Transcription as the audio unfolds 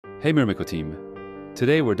Hey Myrmico team!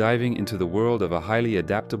 Today we're diving into the world of a highly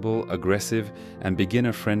adaptable, aggressive, and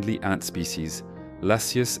beginner-friendly ant species,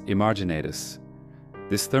 Lasius Emarginatus.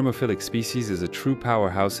 This thermophilic species is a true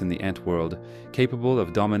powerhouse in the ant world, capable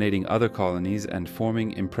of dominating other colonies and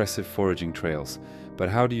forming impressive foraging trails. But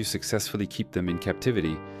how do you successfully keep them in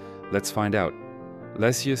captivity? Let's find out.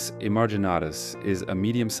 Lasius Emarginatus is a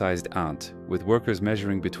medium-sized ant, with workers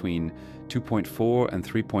measuring between 2.4 and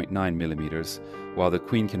 3.9 millimeters, while the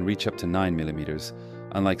queen can reach up to 9 millimeters.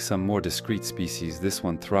 Unlike some more discreet species, this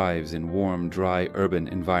one thrives in warm, dry, urban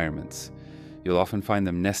environments. You'll often find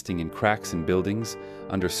them nesting in cracks in buildings,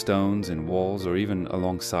 under stones and walls, or even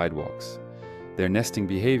along sidewalks. Their nesting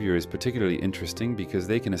behavior is particularly interesting because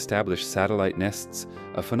they can establish satellite nests,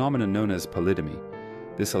 a phenomenon known as polydomy.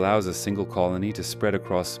 This allows a single colony to spread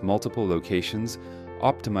across multiple locations,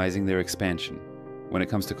 optimizing their expansion. When it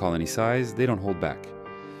comes to colony size, they don't hold back.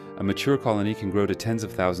 A mature colony can grow to tens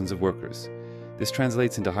of thousands of workers. This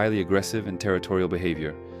translates into highly aggressive and territorial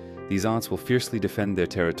behavior. These ants will fiercely defend their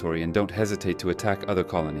territory and don't hesitate to attack other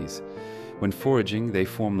colonies. When foraging, they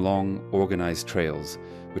form long, organized trails,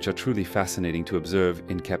 which are truly fascinating to observe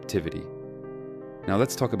in captivity. Now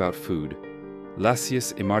let's talk about food.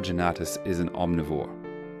 Lasius Emarginatus is an omnivore,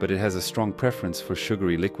 but it has a strong preference for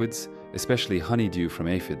sugary liquids, especially honeydew from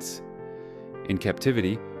aphids. In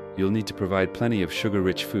captivity, you'll need to provide plenty of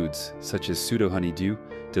sugar-rich foods, such as pseudo-honeydew,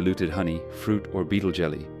 diluted honey, fruit, or beetle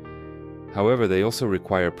jelly. However, they also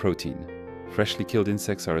require protein. Freshly killed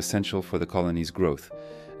insects are essential for the colony's growth.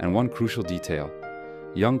 And one crucial detail: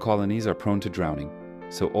 young colonies are prone to drowning,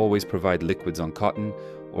 so always provide liquids on cotton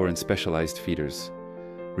or in specialized feeders.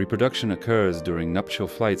 Reproduction occurs during nuptial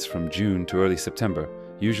flights from June to early September,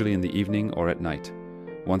 usually in the evening or at night.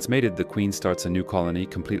 Once mated, the queen starts a new colony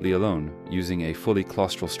completely alone, using a fully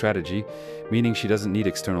claustral strategy, meaning she doesn't need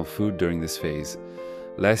external food during this phase.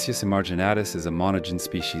 Lasius Emarginatus is a monogen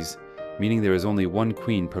species, meaning there is only one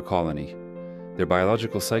queen per colony. Their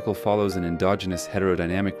biological cycle follows an endogenous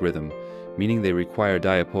heterodynamic rhythm, meaning they require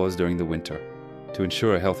diapause during the winter. To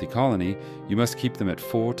ensure a healthy colony, you must keep them at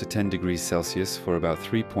 4 to 10 degrees Celsius for about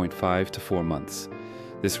 3.5 to 4 months.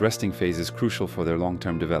 This resting phase is crucial for their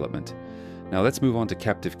long-term development. Now let's move on to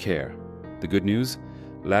captive care. The good news?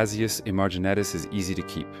 Lasius Emarginatus is easy to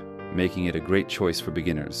keep, making it a great choice for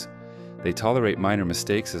beginners. They tolerate minor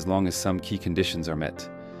mistakes as long as some key conditions are met.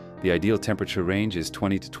 The ideal temperature range is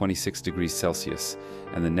 20 to 26 degrees Celsius,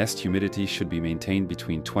 and the nest humidity should be maintained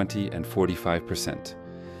between 20 and 45%.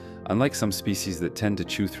 Unlike some species that tend to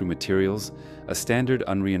chew through materials, a standard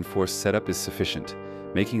unreinforced setup is sufficient,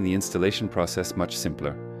 making the installation process much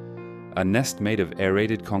simpler. A nest made of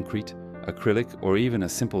aerated concrete, acrylic, or even a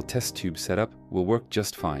simple test tube setup will work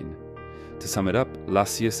just fine. To sum it up,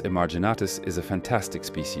 Lasius Emarginatus is a fantastic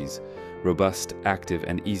species, robust, active,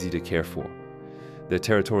 and easy to care for. Their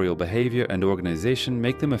territorial behavior and organization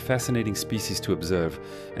make them a fascinating species to observe,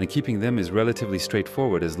 and keeping them is relatively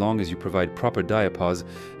straightforward as long as you provide proper diapause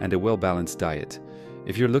and a well-balanced diet.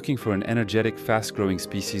 If you're looking for an energetic, fast-growing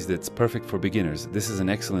species that's perfect for beginners, this is an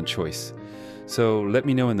excellent choice. So let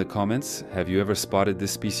me know in the comments, have you ever spotted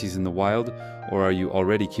this species in the wild, or are you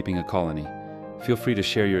already keeping a colony? Feel free to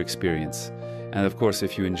share your experience. And of course,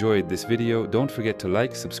 if you enjoyed this video, don't forget to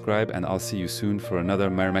like, subscribe, and I'll see you soon for another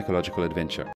myrmecological adventure.